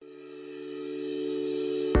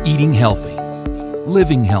Eating healthy,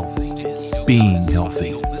 living healthy, being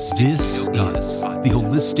healthy. This is the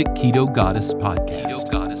Holistic Keto Goddess Podcast.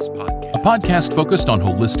 A podcast focused on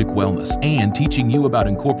holistic wellness and teaching you about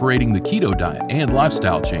incorporating the keto diet and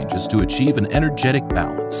lifestyle changes to achieve an energetic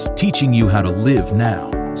balance. Teaching you how to live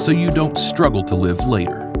now so you don't struggle to live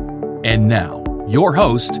later. And now, your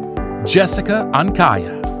host, Jessica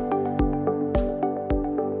Ankaya.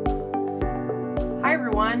 Hi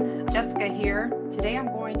everyone, Jessica here. Today I'm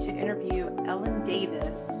going to interview Ellen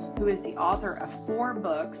Davis, who is the author of 4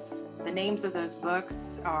 books. The names of those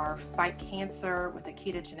books are Fight Cancer with a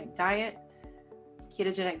Ketogenic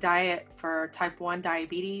Diet for Type 1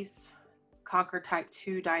 Diabetes, Conquer Type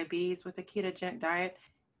 2 Diabetes with a Ketogenic Diet,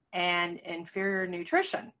 and Inferior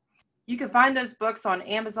Nutrition. You can find those books on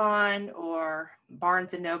Amazon or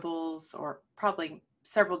Barnes & Nobles or probably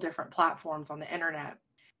several different platforms on the internet.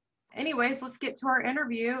 Anyways, let's get to our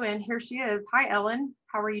interview, and here she is. Hi, Ellen.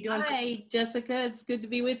 How are you doing? Hi, Jessica. It's good to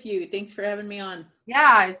be with you. Thanks for having me on.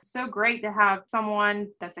 Yeah, it's so great to have someone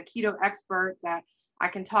that's a keto expert that I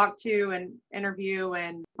can talk to and interview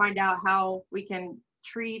and find out how we can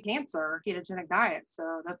treat cancer, ketogenic diet.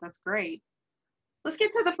 So that's great. Let's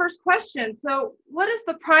get to the first question. So what is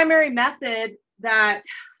the primary method that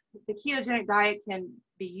the ketogenic diet can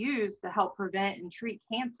be used to help prevent and treat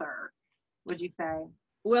cancer, would you say?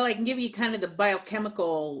 Well, I can give you kind of the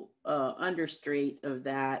biochemical understate of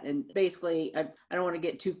that. And basically, I don't want to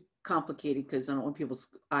get too complicated because I don't want people's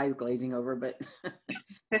eyes glazing over, but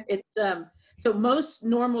it's so most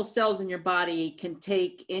normal cells in your body can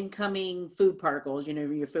take incoming food particles,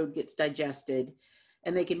 your food gets digested,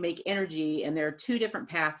 and they can make energy. And there are 2 different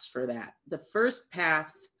paths for that. The first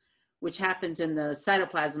path, which happens in the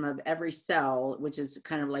cytoplasm of every cell, which is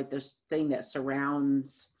kind of like this thing that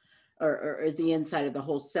surrounds or is the inside of the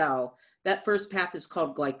whole cell. That first path is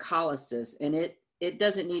called glycolysis, and it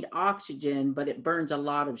doesn't need oxygen, but it burns a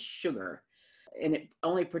lot of sugar, and it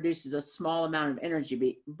only produces a small amount of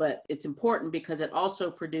energy, but it's important because it also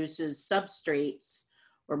produces substrates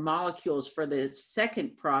or molecules for the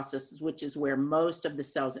second process, which is where most of the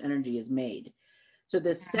cell's energy is made. So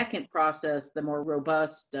this second process, the more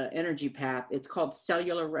robust energy path, it's called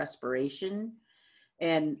cellular respiration.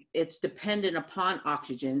 And it's dependent upon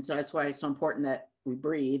oxygen. So that's why it's so important that we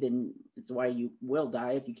breathe. And it's why you will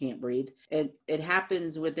die if you can't breathe. And it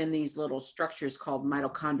happens within these little structures called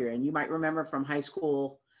mitochondria. And you might remember from high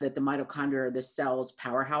school that the mitochondria are the cell's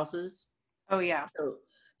powerhouses. Oh, yeah. So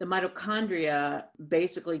the mitochondria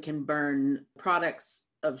basically can burn products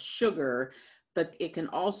of sugar, but it can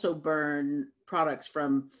also burn products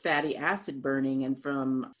from fatty acid burning and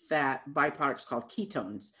from fat byproducts called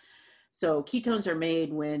ketones. So ketones are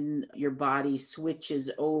made when your body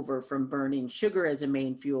switches over from burning sugar as a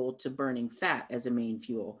main fuel to burning fat as a main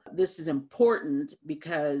fuel. This is important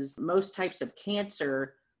because most types of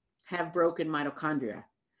cancer have broken mitochondria.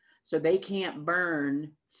 So they can't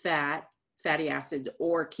burn fat, fatty acids,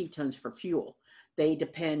 or ketones for fuel. They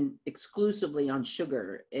depend exclusively on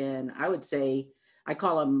sugar. And I would say, I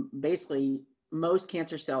call them basically, most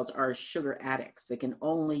cancer cells are sugar addicts. They can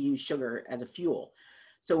only use sugar as a fuel.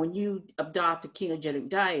 So when you adopt a ketogenic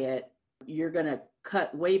diet, you're going to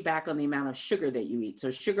cut way back on the amount of sugar that you eat.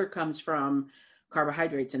 So sugar comes from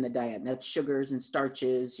carbohydrates in the diet. And that's sugars and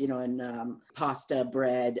starches, and pasta,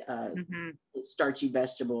 bread, starchy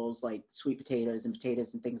vegetables like sweet potatoes and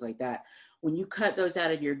things like that. When you cut those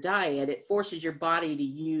out of your diet, it forces your body to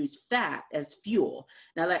use fat as fuel.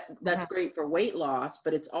 Now that's great for weight loss,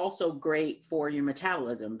 but it's also great for your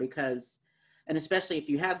metabolism and especially if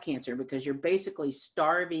you have cancer, because you're basically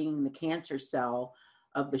starving the cancer cell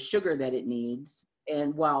of the sugar that it needs.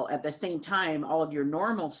 And while at the same time, all of your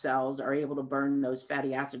normal cells are able to burn those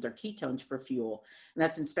fatty acids or ketones for fuel. And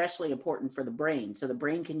that's especially important for the brain. So the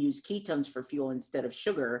brain can use ketones for fuel instead of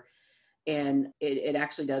sugar. And it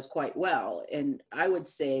actually does quite well. And I would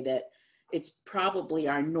say that it's probably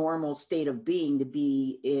our normal state of being to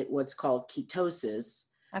be what's called ketosis.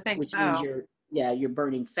 I think which so. Means you're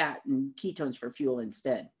burning fat and ketones for fuel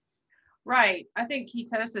instead. Right. I think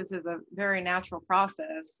ketosis is a very natural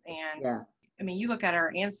process. And I mean, you look at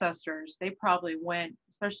our ancestors, they probably went,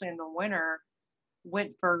 especially in the winter,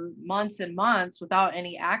 went for months and months without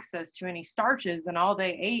any access to any starches. And all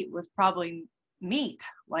they ate was probably meat,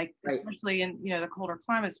 especially in, the colder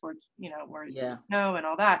climates where snow and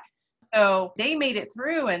all that. So they made it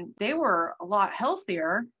through and they were a lot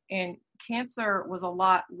healthier, and cancer was a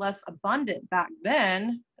lot less abundant back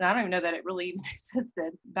then. And I don't even know that it really even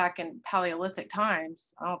existed back in Paleolithic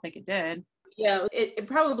times. I don't think it did. Yeah, it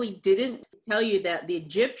probably didn't tell you that the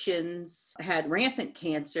Egyptians had rampant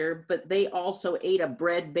cancer, but they also ate a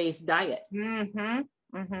bread-based diet. Mm-hmm.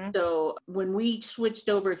 Mm-hmm. So when we switched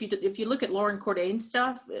over, if you look at Lauren Cordain's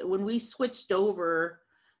stuff, when we switched over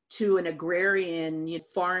to an agrarian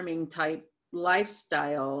farming type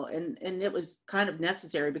lifestyle, and it was kind of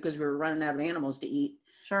necessary because we were running out of animals to eat.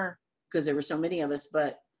 Sure. Because there were so many of us,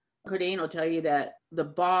 but Cordain will tell you that the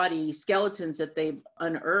body skeletons that they've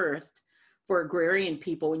unearthed for agrarian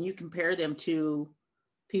people, when you compare them to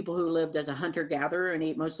people who lived as a hunter-gatherer and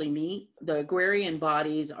ate mostly meat, the agrarian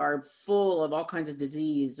bodies are full of all kinds of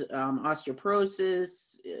disease,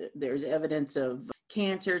 osteoporosis, there's evidence of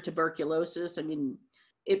cancer, tuberculosis. I mean,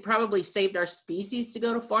 it probably saved our species to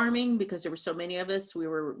go to farming because there were so many of us, we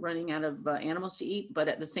were running out of animals to eat, but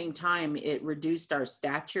at the same time, it reduced our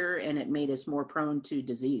stature and it made us more prone to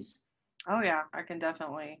disease. Oh yeah, I can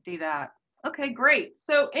definitely see that. Okay, great.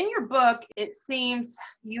 So in your book, it seems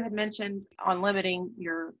you had mentioned on limiting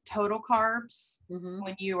your total carbs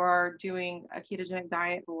when you are doing a ketogenic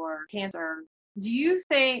diet for cancer. Do you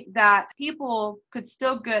think that people could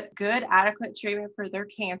still get good, adequate treatment for their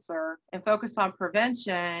cancer and focus on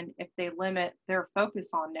prevention if they limit their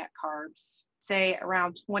focus on net carbs, say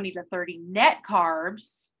around 20 to 30 net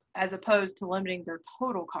carbs, as opposed to limiting their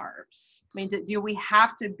total carbs? I mean, do we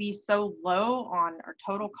have to be so low on our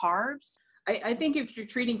total carbs? I think if you're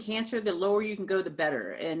treating cancer, the lower you can go, the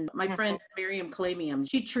better. And my friend Miriam Kalamium,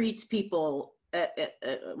 she treats people, well,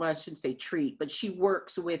 I shouldn't say treat, but she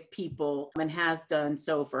works with people and has done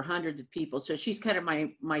so for hundreds of people. So she's kind of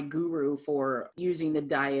my guru for using the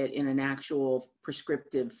diet in an actual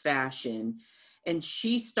prescriptive fashion. And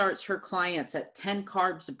she starts her clients at 10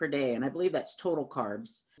 carbs per day. And I believe that's total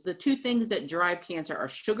carbs. The two things that drive cancer are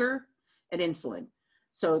sugar and insulin.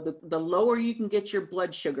 So the lower you can get your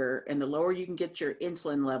blood sugar and the lower you can get your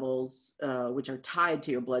insulin levels, which are tied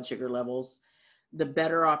to your blood sugar levels, the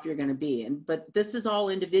better off you're going to be. But this is all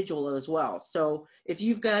individual as well. So if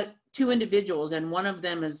you've got two individuals and one of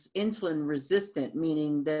them is insulin resistant,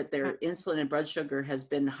 meaning that their insulin and blood sugar has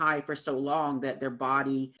been high for so long that their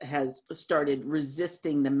body has started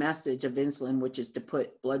resisting the message of insulin, which is to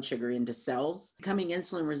put blood sugar into cells. Becoming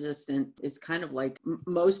insulin resistant is kind of like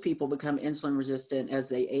most people become insulin resistant as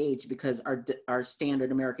they age because our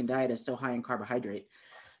standard American diet is so high in carbohydrate.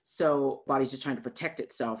 So body's just trying to protect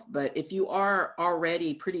itself. But if you are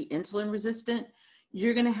already pretty insulin resistant,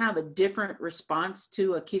 you're going to have a different response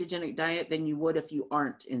to a ketogenic diet than you would if you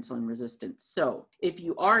aren't insulin resistant. So if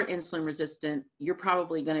you are insulin resistant, you're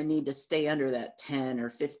probably going to need to stay under that 10 or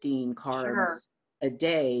 15 carbs a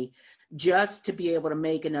day just to be able to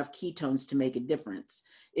make enough ketones to make a difference.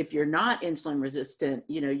 If you're not insulin resistant,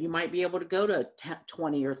 you might be able to go to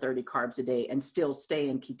 20 or 30 carbs a day and still stay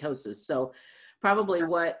in ketosis. So probably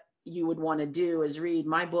what you would want to do is read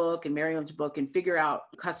my book and Miriam's book and figure out,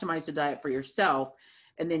 customize the diet for yourself,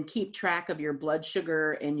 and then keep track of your blood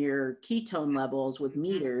sugar and your ketone levels with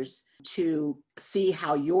meters to see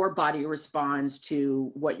how your body responds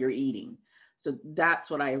to what you're eating. So that's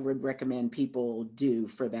what I would recommend people do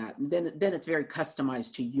for that. And then it's very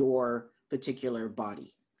customized to your particular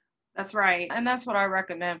body. That's right. And that's what I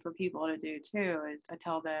recommend for people to do too, is I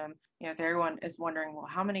tell them, everyone is wondering, well,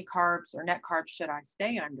 how many carbs or net carbs should I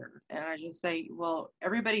stay under? And I just say, well,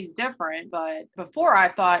 everybody's different. But before I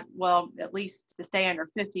thought, well, at least to stay under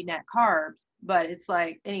 50 net carbs. But it's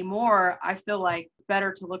like anymore, I feel like it's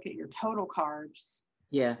better to look at your total carbs.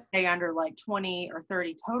 Yeah. Stay under like 20 or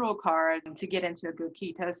 30 total carbs to get into a good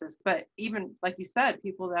ketosis. But even like you said,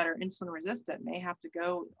 people that are insulin resistant may have to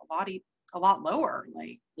go a lot lower,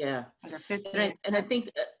 like under 50. And I think,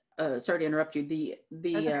 sorry to interrupt you,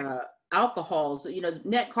 the alcohols,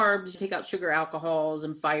 net carbs, you take out sugar, alcohols,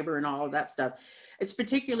 and fiber and all of that stuff. It's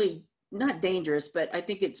particularly not dangerous, but I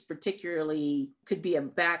think it's particularly could be a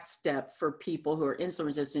back step for people who are insulin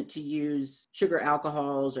resistant to use sugar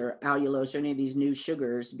alcohols or allulose or any of these new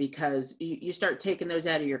sugars, because you start taking those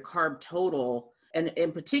out of your carb total, and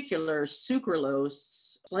in particular,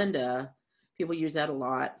 sucralose, Splenda. People use that a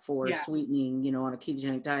lot for sweetening, on a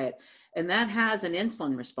ketogenic diet. And that has an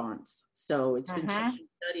insulin response. So it's been shown in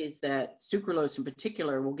studies that sucralose in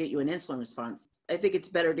particular will get you an insulin response. I think it's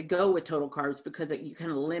better to go with total carbs because you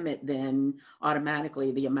kind of limit then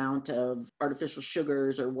automatically the amount of artificial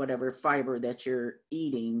sugars or whatever fiber that you're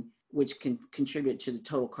eating, which can contribute to the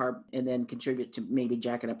total carb and then contribute to maybe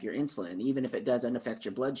jacking up your insulin, even if it doesn't affect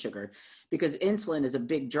your blood sugar, because insulin is a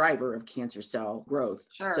big driver of cancer cell growth.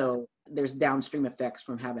 Sure. So there's downstream effects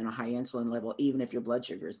from having a high insulin level, even if your blood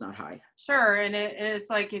sugar is not high. Sure. And it's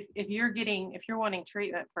like if you're wanting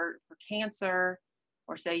treatment for cancer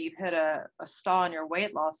or say you've hit a stall in your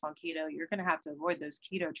weight loss on keto, you're going to have to avoid those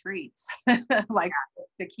keto treats like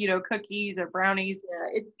the keto cookies or brownies.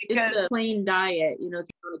 Yeah, it's a plain diet, you know, it's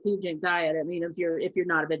on a ketogenic diet. I mean, if you're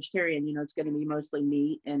not a vegetarian, you know, it's going to be mostly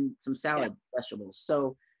meat and some salad vegetables.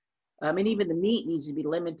 So, I mean, even the meat needs to be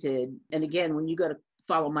limited. And again, when you go to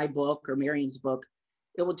follow my book or Miriam's book,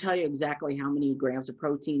 it will tell you exactly how many grams of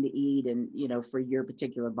protein to eat and, you know, for your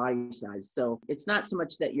particular body size. So it's not so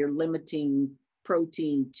much that you're limiting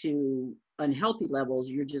protein to unhealthy levels,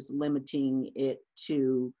 you're just limiting it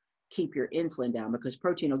to keep your insulin down, because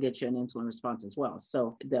protein will get you an insulin response as well.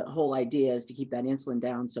 So the whole idea is to keep that insulin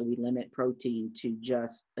down. So we limit protein to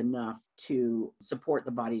just enough to support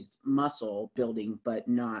the body's muscle building, but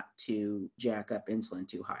not to jack up insulin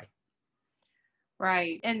too high.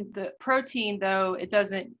 Right. And the protein, though, it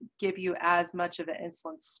doesn't give you as much of an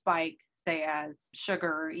insulin spike, say, as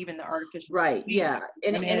sugar or even the artificial. Right. Sweet. Yeah.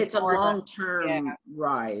 And it's a long-term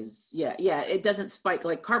rise. Yeah. Yeah. It doesn't spike,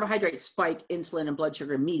 like carbohydrates spike insulin and blood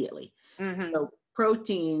sugar immediately. Mm-hmm. So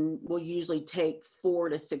protein will usually take 4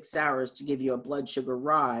 to 6 hours to give you a blood sugar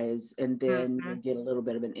rise. And then you get a little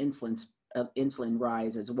bit of an insulin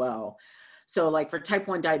rise as well. So like for type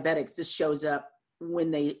 1 diabetics, this shows up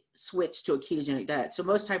when they switch to a ketogenic diet. So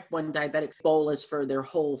most type 1 diabetics bolus for their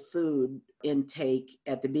whole food intake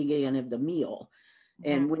at the beginning of the meal.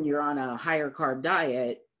 And when you're on a higher carb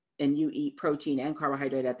diet and you eat protein and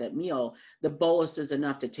carbohydrate at that meal, the bolus is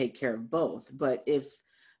enough to take care of both. But if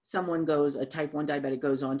a type 1 diabetic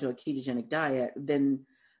goes on to a ketogenic diet, then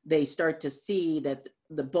they start to see that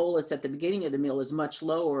the bolus at the beginning of the meal is much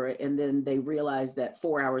lower. And then they realize that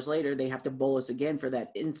 4 hours later, they have to bolus again for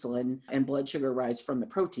that insulin and blood sugar rise from the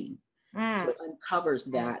protein. So it uncovers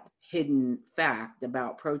that hidden fact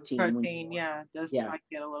about protein. Does spike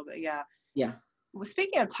it a little bit. Yeah. Well,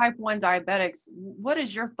 speaking of type 1 diabetics, what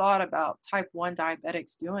is your thought about type 1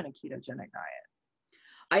 diabetics doing a ketogenic diet?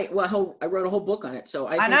 I wrote a whole book on it. So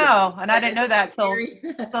I know, and I didn't know that till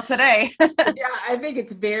today. Yeah, I think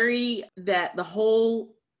it's that the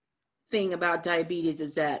whole thing about diabetes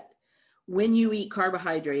is that when you eat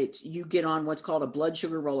carbohydrates, you get on what's called a blood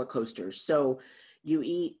sugar roller coaster. So you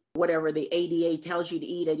eat whatever the ADA tells you to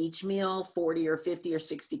eat at each meal, 40 or 50 or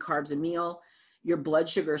 60 carbs a meal. Your blood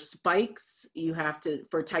sugar spikes.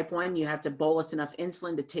 For type 1, you have to bolus enough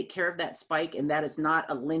insulin to take care of that spike. And that is not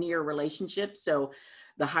a linear relationship. So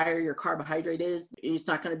the higher your carbohydrate is, it's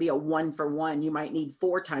not going to be a 1-for-1. You might need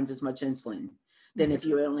 4 times as much insulin than if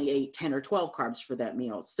you only ate 10 or 12 carbs for that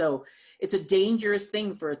meal. So it's a dangerous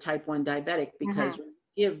thing for a type 1 diabetic, because when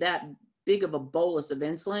you give that big of a bolus of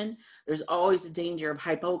insulin, there's always a danger of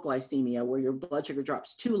hypoglycemia, where your blood sugar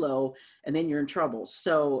drops too low and then you're in trouble.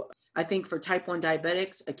 So I think for type 1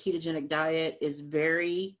 diabetics, a ketogenic diet is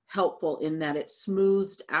very helpful in that it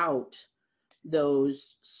smooths out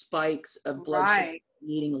those spikes of blood sugar,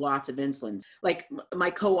 eating lots of insulin. Like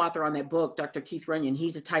my co-author on that book, Dr. Keith Runyon,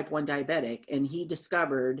 he's a type 1 diabetic, and he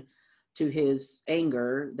discovered, to his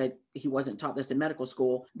anger, that he wasn't taught this in medical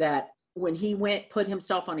school, that when he put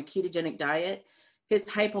himself on a ketogenic diet, his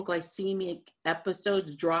hypoglycemic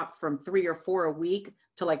episodes dropped from 3 or 4 a week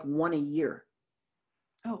to like 1 a year.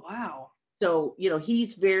 Oh, wow. So, you know,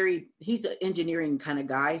 he's an engineering kind of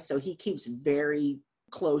guy. So he keeps very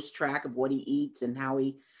close track of what he eats and how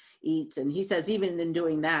he eats. And he says, even in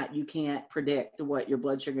doing that, you can't predict what your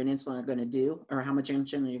blood sugar and insulin are going to do, or how much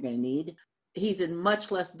insulin you're going to need. He's in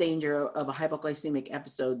much less danger of a hypoglycemic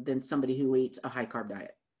episode than somebody who eats a high carb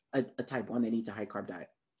diet, a type 1 that eats a high carb diet.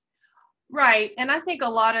 Right. And I think a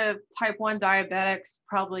lot of type 1 diabetics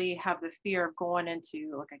probably have the fear of going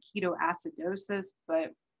into like a ketoacidosis,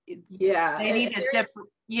 but they need a different,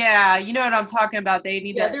 you know what I'm talking about. They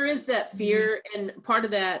need there is that fear. And part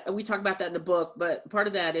of that, we talk about that in the book, but part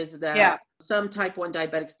of that is that some type 1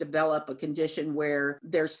 diabetics develop a condition where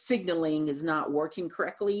their signaling is not working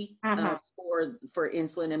correctly for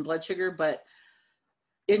insulin and blood sugar. But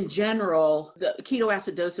in general, the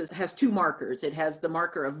ketoacidosis has 2 markers. It has the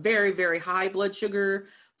marker of very, very high blood sugar,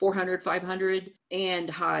 400, 500, and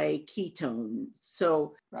high ketones.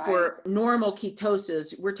 So for normal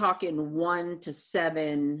ketosis, we're talking 1 to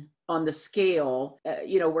 7 on the scale,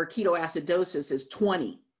 where ketoacidosis is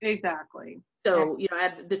 20. Exactly. So, I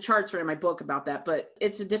have the charts are in my book about that, but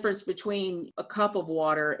it's a difference between a cup of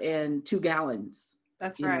water and 2 gallons.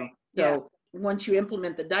 That's right. So once you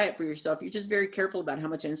implement the diet for yourself, you're just very careful about how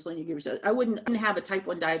much insulin you give yourself. I wouldn't have a type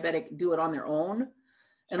 1 diabetic do it on their own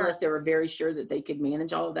unless they were very sure that they could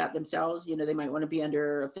manage all of that themselves. They might want to be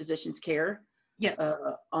under a physician's care. Yes.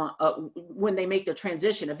 When they make the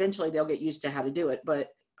transition, eventually they'll get used to how to do it. But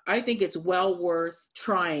I think it's well worth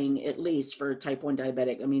trying, at least for type 1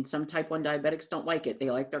 diabetic. I mean, some type 1 diabetics don't like it. They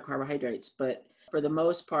like their carbohydrates. But for the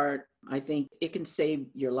most part, I think it can save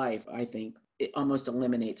your life. I think it almost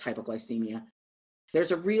eliminates hypoglycemia.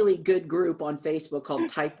 There's a really good group on Facebook called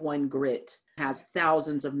Type 1 Grit. It has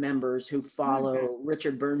thousands of members who follow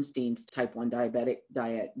Richard Bernstein's type 1 diabetic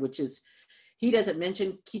diet, which is, he doesn't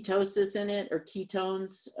mention ketosis in it or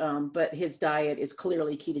ketones, but his diet is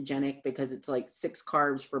clearly ketogenic because it's like 6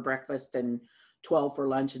 carbs for breakfast and 12 for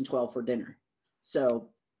lunch and 12 for dinner. So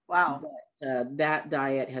wow, that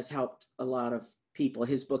diet has helped a lot of people.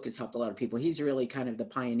 His book has helped a lot of people. He's really kind of the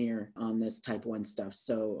pioneer on this type 1 stuff.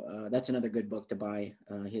 So that's another good book to buy,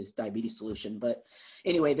 his diabetes solution. But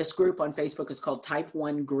anyway, this group on Facebook is called Type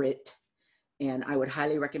 1 Grit. And I would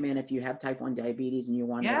highly recommend, if you have type 1 diabetes and you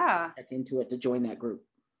want to check into it, to join that group.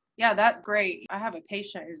 Yeah, that's great. I have a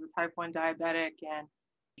patient who's a type 1 diabetic, and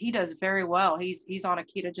he does very well. He's on a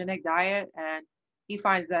ketogenic diet, and he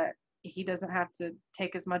finds that he doesn't have to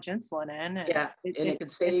take as much insulin in. And it can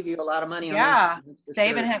save you a lot of money. Yeah, on insulin,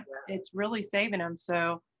 saving him. Yeah. It's really saving him.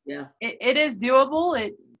 So yeah, it is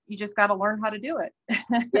doable. You just got to learn how to do it.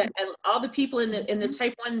 Yeah, and all the people in this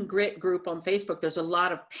type 1 grit group on Facebook, there's a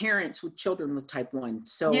lot of parents with children with type 1.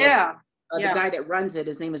 So the guy that runs it,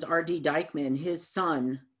 his name is R.D. Dykman. His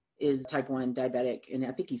son is type 1 diabetic, and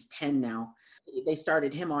I think he's 10 now. They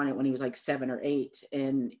started him on it when he was like 7 or 8,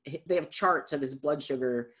 and they have charts of his blood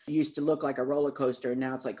sugar. It used to look like a roller coaster, and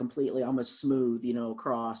now it's like completely almost smooth,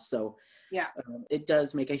 across. So yeah, it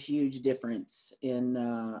does make a huge difference in,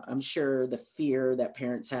 I'm sure, the fear that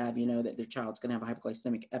parents have, that their child's going to have a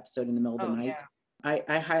hypoglycemic episode in the middle of the night. Yeah.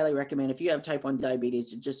 I highly recommend, if you have type 1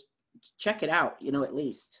 diabetes, to just check it out, at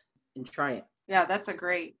least, and try it. Yeah, that's a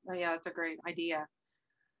great idea.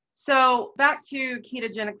 So back to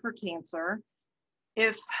ketogenic for cancer.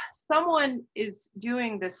 If someone is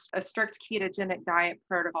doing a strict ketogenic diet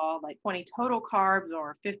protocol, like 20 total carbs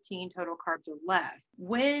or 15 total carbs or less,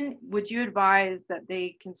 when would you advise that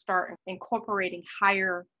they can start incorporating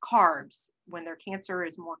higher carbs? When their cancer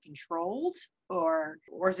is more controlled, or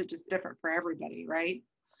is it just different for everybody, right?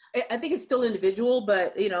 I think it's still individual,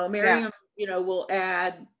 but, Miriam, will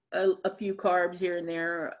add a few carbs here and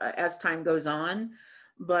there as time goes on.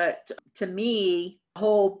 But to me, the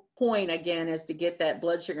whole point, again, is to get that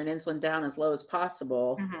blood sugar and insulin down as low as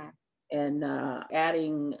possible. And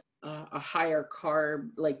adding a higher carb,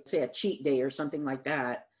 like say a cheat day or something like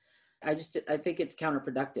that, I think it's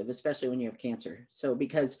counterproductive, especially when you have cancer. So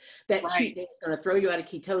because that cheat day is going to throw you out of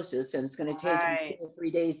ketosis, and it's going to take you 2 or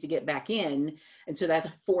 3 days to get back in. And so that's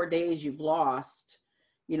 4 days you've lost,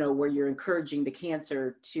 where you're encouraging the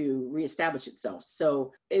cancer to reestablish itself.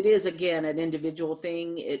 So it is, again, an individual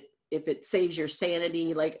thing. If it saves your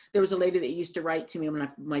sanity, like there was a lady that used to write to me when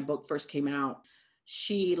my book first came out.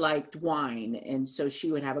 She liked wine, and so she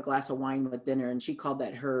would have a glass of wine with dinner, and she called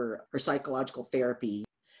that her psychological therapy,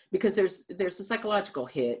 because there's a psychological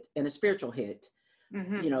hit and a spiritual hit,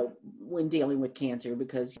 when dealing with cancer,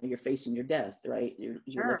 because you're facing your death, right? You're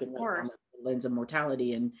looking at the lens of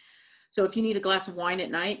mortality. And so if you need a glass of wine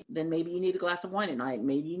at night, then maybe you need a glass of wine at night.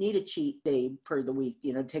 Maybe you need a cheat day per the week,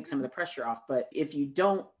 to take some of the pressure off. But if you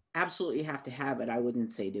don't absolutely have to have it, I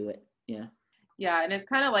wouldn't say do it. Yeah. Yeah, and it's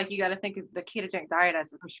kind of like you got to think of the ketogenic diet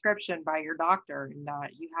as a prescription by your doctor, and that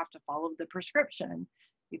you have to follow the prescription.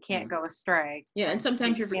 You can't go astray. Yeah, and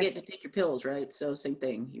sometimes you forget to take your pills, right? So same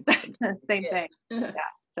thing. Same thing. Yeah.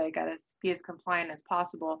 So you got to be as compliant as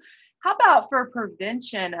possible. How about for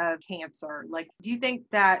prevention of cancer? Like, do you think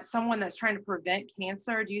that someone that's trying to prevent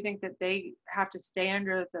cancer, do you think that they have to stay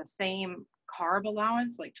under the same carb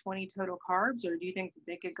allowance, like 20 total carbs, or do you think that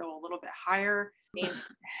they could go a little bit higher?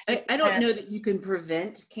 I don't know that you can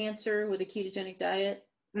prevent cancer with a ketogenic diet.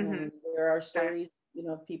 There are stories,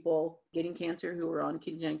 of people getting cancer who are on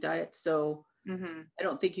ketogenic diets. So I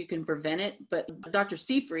don't think you can prevent it. But Dr.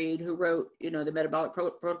 Seyfried, who wrote, the metabolic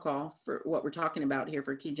protocol for what we're talking about here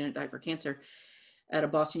for ketogenic diet for cancer at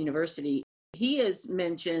Boston University, he has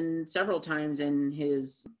mentioned several times in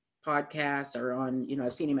his podcasts or on,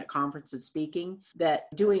 I've seen him at conferences speaking,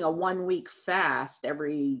 that doing a 1 week fast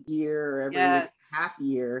every year or every half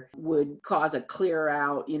year would cause a clear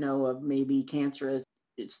out, of maybe cancerous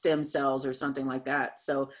stem cells or something like that.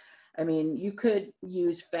 So, I mean, you could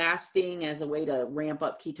use fasting as a way to ramp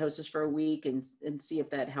up ketosis for a week and see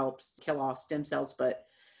if that helps kill off stem cells. But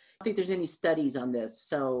I don't think there's any studies on this.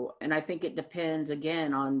 So, and I think it depends,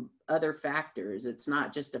 again, on other factors. It's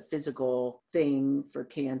not just a physical thing for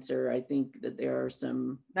cancer. I think that there are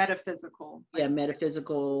some metaphysical.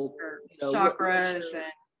 Metaphysical. Chakras.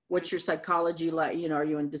 What's your psychology like? Are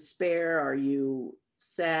you in despair? Are you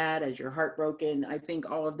sad, as you're heartbroken. I think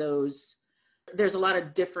all of those, there's a lot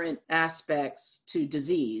of different aspects to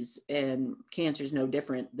disease, and cancer is no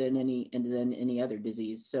different than any other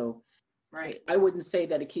disease. So right. I wouldn't say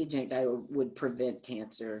that a ketogenic diet would prevent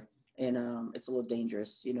cancer. And it's a little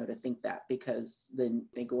dangerous, to think that, because then you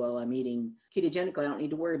think, well, I'm eating ketogenically, I don't need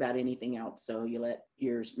to worry about anything else. So you let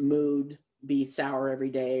your mood be sour every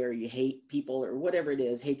day, or you hate people, or whatever it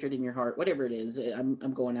is, hatred in your heart, whatever it is.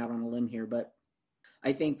 I'm going out on a limb here, but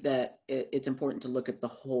I think that it's important to look at the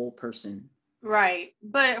whole person. Right.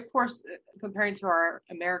 But of course, comparing to our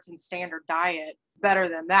American standard diet, better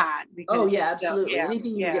than that. Oh yeah, absolutely. Yeah,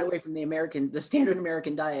 Anything you can get away from the standard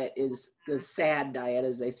American diet is the sad diet,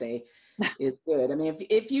 as they say, is good. I mean,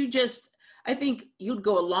 if you just, I think you'd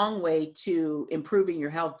go a long way to improving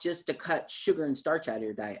your health just to cut sugar and starch out of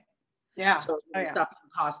your diet. Yeah. So stop the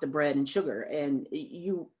cost of bread and sugar, and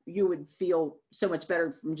you would feel so much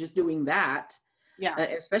better from just doing that. Yeah.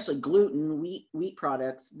 Especially gluten, wheat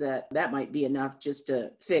products, that might be enough just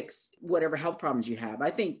to fix whatever health problems you have.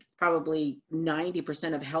 I think probably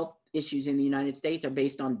 90% of health issues in the United States are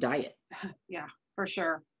based on diet. Yeah, for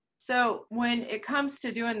sure. So when it comes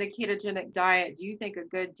to doing the ketogenic diet, do you think a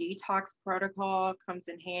good detox protocol comes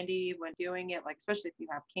in handy when doing it? Like, especially if you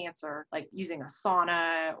have cancer, like using a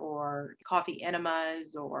sauna or coffee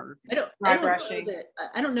enemas or dry brushing?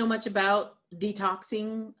 I don't know much about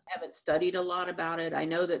detoxing. I haven't studied a lot about it. I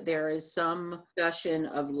know that there is some discussion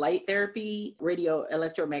of light therapy, radio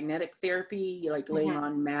electromagnetic therapy, like laying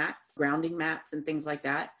on mats, grounding mats and things like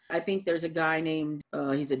that. I think there's a guy named,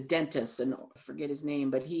 he's a dentist, and I forget his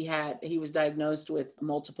name, but he was diagnosed with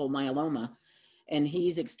multiple myeloma, and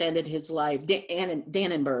he's extended his life.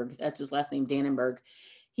 Dannenberg, that's his last name, Dannenberg.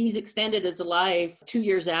 He's extended his life 2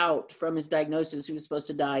 years out from his diagnosis. He was supposed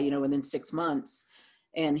to die, within 6 months.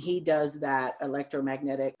 And he does that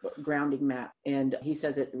electromagnetic grounding mat. And he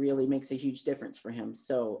says it really makes a huge difference for him.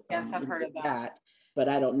 So yes, I've heard of that. But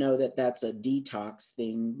I don't know that that's a detox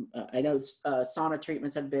thing. I know sauna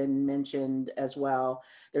treatments have been mentioned as well.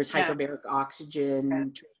 There's hyperbaric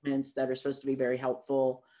oxygen treatments that are supposed to be very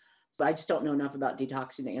helpful. So I just don't know enough about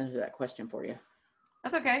detoxing to answer that question for you.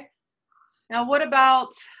 That's okay. Now, what about,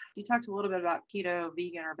 you talked a little bit about keto,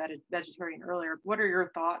 vegan, or vegetarian earlier. What are your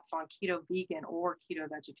thoughts on keto, vegan, or keto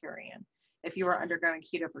vegetarian if you were undergoing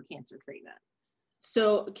keto for cancer treatment?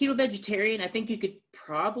 So keto vegetarian, I think you could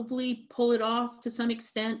probably pull it off to some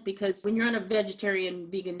extent, because when you're on a vegetarian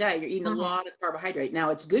vegan diet, you're eating a lot of carbohydrate.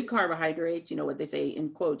 Now it's good carbohydrates, what they say in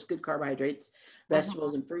quotes, good carbohydrates,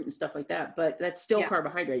 vegetables and fruit and stuff like that, but that's still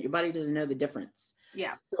carbohydrate. Your body doesn't know the difference.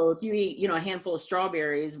 Yeah. So if you eat, a handful of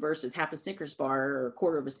strawberries versus half a Snickers bar or a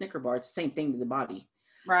quarter of a Snicker bar, it's the same thing to the body.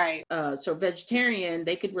 Right. So vegetarian,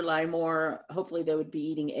 they could rely more, hopefully they would be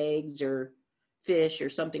eating eggs or fish or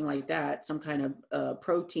something like that, some kind of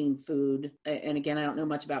protein food. And again, I don't know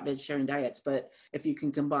much about vegetarian diets, but if you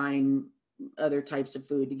can combine other types of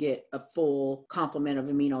food to get a full complement of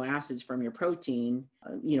amino acids from your protein,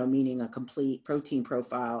 meaning a complete protein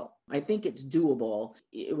profile, I think it's doable.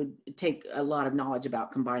 It would take a lot of knowledge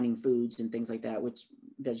about combining foods and things like that, which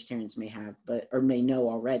vegetarians may have, or may know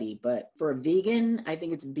already. But for a vegan, I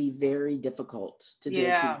think it's be very difficult to do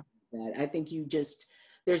that. I think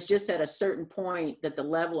there's just at a certain point that the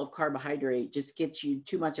level of carbohydrate just gets you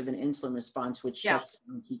too much of an insulin response, which shuts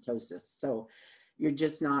down ketosis. So you're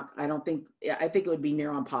just not, I think it would be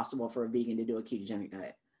near impossible for a vegan to do a ketogenic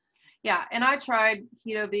diet. Yeah. And I tried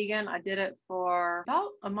keto vegan. I did it for about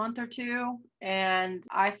a month or two. And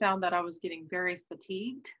I found that I was getting very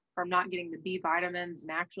fatigued from not getting the B vitamins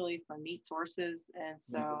naturally from meat sources. And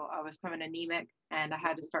so I was becoming anemic, and I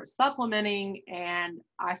had to start supplementing. And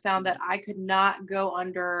I found that I could not go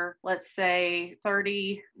under, let's say,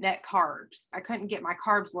 30 net carbs. I couldn't get my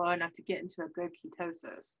carbs low enough to get into a good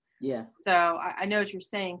ketosis. Yeah. So I know what you're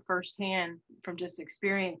saying firsthand from just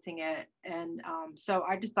experiencing it. And so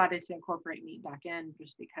I decided to incorporate meat back in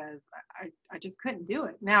just because I just couldn't do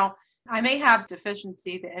it. Now, I may have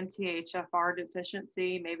deficiency, the MTHFR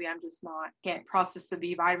deficiency. Maybe I'm just can't process the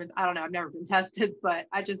B vitamins. I don't know. I've never been tested, but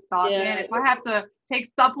I just thought, man, if I have to take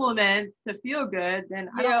supplements to feel good, then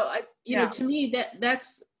to me,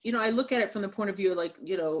 that's, I look at it from the point of view, like,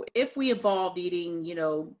 if we evolved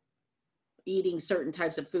eating certain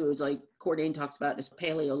types of foods, like Cordain talks about this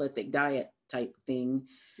Paleolithic diet type thing.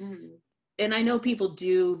 Mm-hmm. And I know people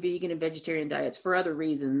do vegan and vegetarian diets for other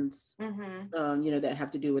reasons, that have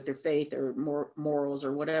to do with their faith or morals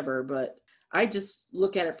or whatever. But I just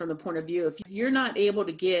look at it from the point of view, if you're not able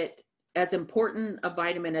to get as important a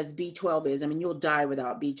vitamin as B12 is, I mean, you'll die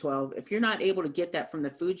without B12. If you're not able to get that from the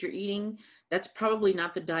foods you're eating, that's probably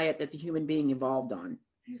not the diet that the human being evolved on.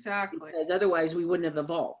 Exactly. Because otherwise we wouldn't have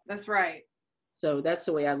evolved. That's right. So that's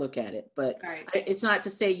the way I look at it. But it's not to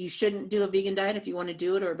say you shouldn't do a vegan diet if you want to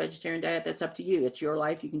do it, or a vegetarian diet. That's up to you. It's your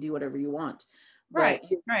life. You can do whatever you want. Right.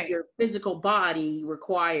 But your physical body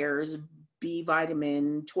requires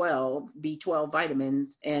B12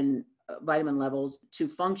 vitamins and vitamin levels to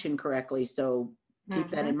function correctly. So keep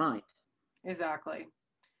that in mind. Exactly.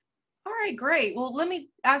 All right, great. Well, let me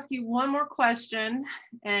ask you one more question.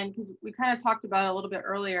 And because we kind of talked about it a little bit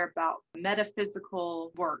earlier about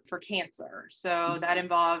metaphysical work for cancer. So that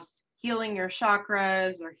involves healing your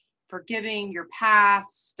chakras or forgiving your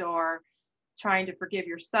past or trying to forgive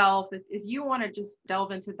yourself. If you want to just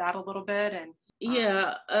delve into that a little bit. And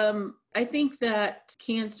I think that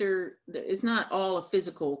cancer is not all a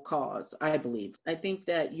physical cause, I believe. I think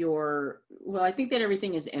that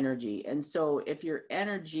everything is energy. And so if your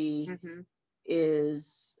energy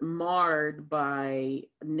is marred by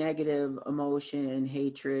negative emotion,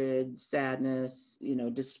 hatred, sadness,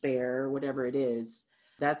 despair, whatever it is,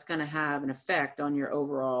 that's going to have an effect on your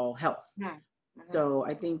overall health. So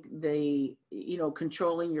I think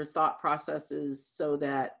controlling your thought processes so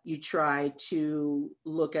that you try to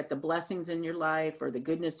look at the blessings in your life or the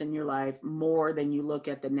goodness in your life more than you look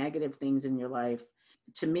at the negative things in your life,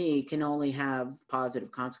 to me, can only have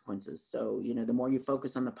positive consequences. So, the more you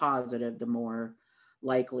focus on the positive, the more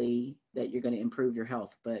likely that you're going to improve your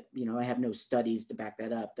health. But, I have no studies to back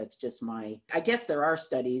that up. That's just I guess there are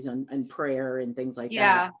studies on prayer and things like that.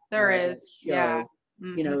 Yeah, there is. Yeah.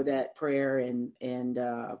 That prayer and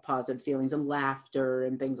positive feelings and laughter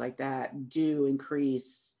and things like that do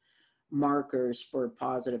increase markers for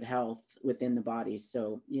positive health within the body.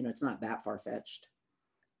 So, it's not that far-fetched.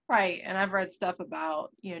 Right. And I've read stuff about,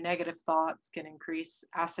 negative thoughts can increase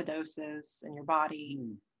acidosis in your body,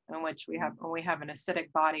 in which when we have an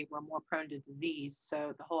acidic body, we're more prone to disease.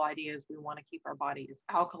 So the whole idea is we want to keep our body as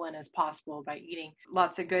alkaline as possible by eating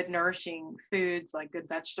lots of good nourishing foods like good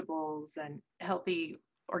vegetables and healthy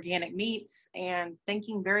organic meats and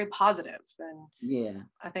thinking very positive. And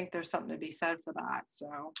I think there's something to be said for that.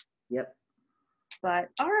 So, yep. But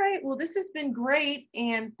all right, well, this has been great.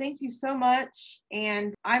 And thank you so much.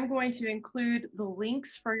 And I'm going to include the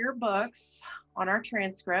links for your books on our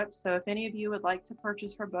transcript. So if any of you would like to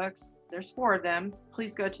purchase her books, there's 4 of them.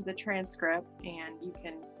 Please go to the transcript and you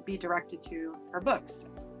can be directed to her books.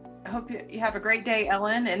 I hope you have a great day,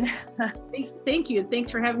 Ellen. And thank you.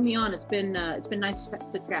 Thanks for having me on. It's been nice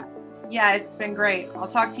to chat. Yeah, it's been great. I'll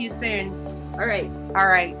talk to you soon. All right.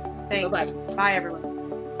 Thanks. Bye-bye. Bye, everyone.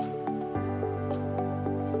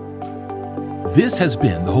 This has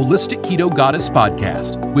been the Holistic Keto Goddess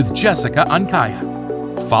Podcast with Jessica Ankaya.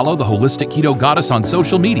 Follow the Holistic Keto Goddess on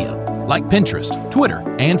social media like Pinterest, Twitter,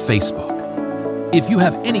 and Facebook. If you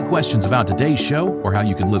have any questions about today's show or how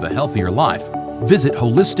you can live a healthier life, visit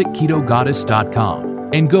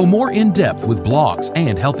holisticketogoddess.com and go more in depth with blogs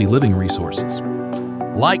and healthy living resources.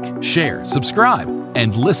 Like, share, subscribe,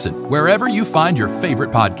 and listen wherever you find your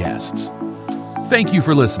favorite podcasts. Thank you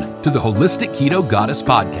for listening to the Holistic Keto Goddess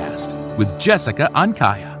Podcast with Jessica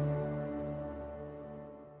Ankaya.